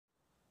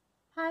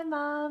Hi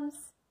moms!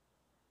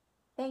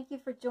 Thank you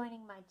for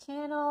joining my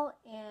channel,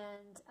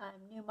 and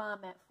I'm New Mom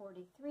at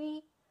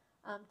 43.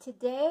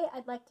 Today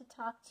I'd like to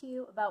talk to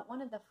you about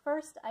one of the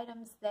first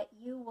items that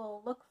you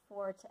will look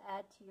for to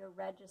add to your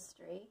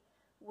registry,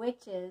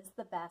 which is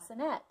the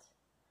bassinet.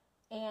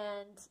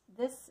 And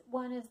this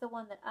one is the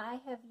one that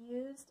I have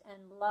used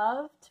and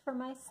loved for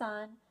my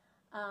son.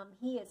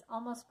 He is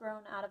almost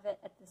grown out of it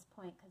at this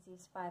point because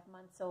he's 5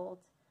 months old.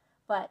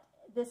 But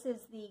this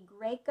is the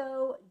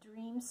Graco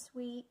Dream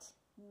Suite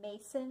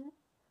Mason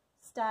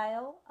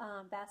style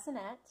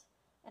bassinet,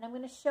 and I'm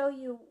going to show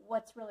you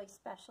what's really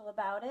special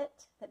about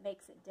it that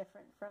makes it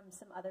different from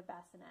some other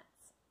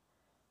bassinets.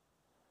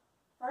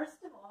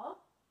 First of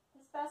all,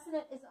 this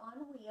bassinet is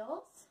on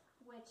wheels,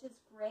 which is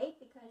great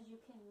because you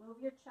can move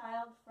your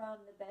child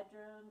from the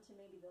bedroom to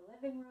maybe the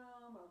living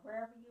room or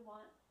wherever you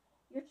want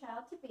your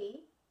child to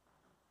be.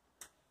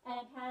 And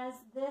it has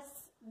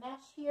this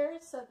mesh here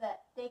so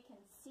that they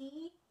can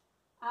see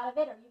out of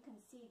it, or you can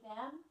see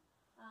them,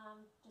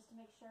 just to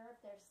make sure if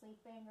they're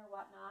sleeping or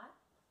whatnot.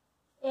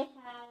 It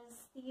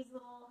has these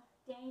little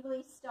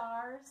dangly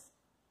stars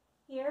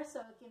here,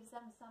 so it gives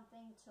them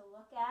something to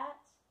look at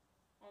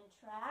and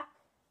track.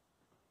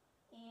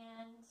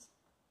 And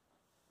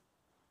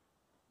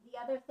the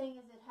other thing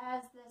is it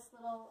has this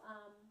little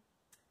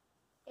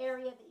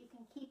area that you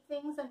can keep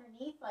things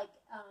underneath, like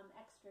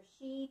extra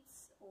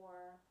sheets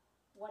or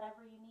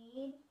whatever you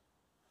need.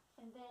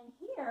 And then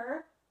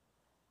here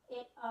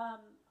it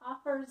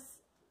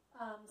offers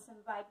some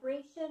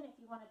vibration if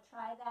you want to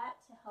try that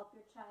to help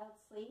your child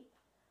sleep.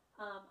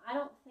 I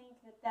don't think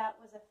that that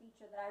was a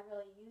feature that I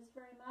really used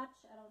very much.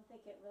 I don't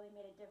think it really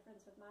made a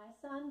difference with my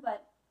son,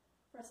 but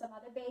for some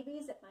other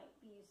babies it might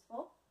be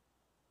useful.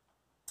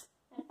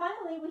 And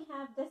finally we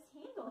have this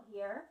handle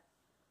here,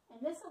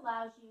 and this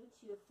allows you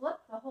to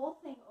flip the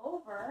whole thing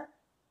over.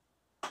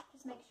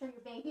 Just make sure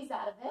your baby's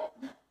out of it.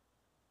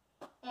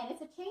 And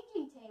it's a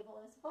changing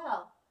table as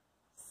well.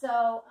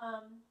 So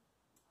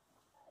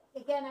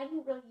again, I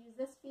didn't really use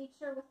this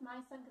feature with my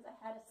son because I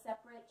had a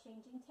separate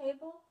changing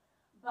table,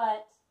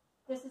 but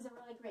this is a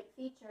really great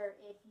feature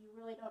if you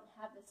really don't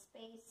have the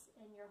space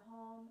in your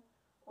home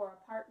or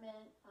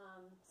apartment.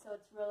 So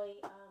it's really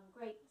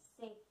great,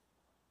 safe,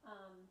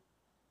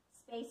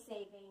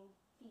 space-saving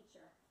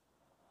feature.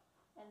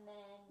 And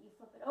then you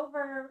flip it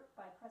over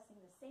by pressing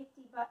the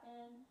safety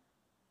button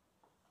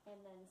and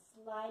then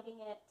sliding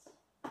it.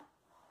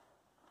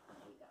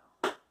 There you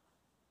go.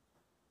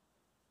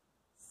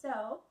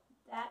 So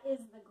that is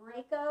the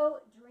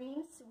Graco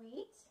Dream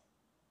Suite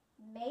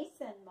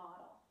Mason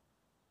model.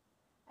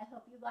 I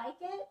hope you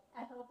like it.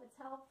 I hope it's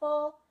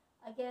helpful.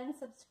 Again,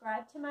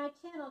 subscribe to my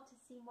channel to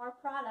see more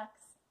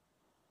products.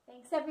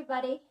 Thanks,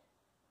 everybody.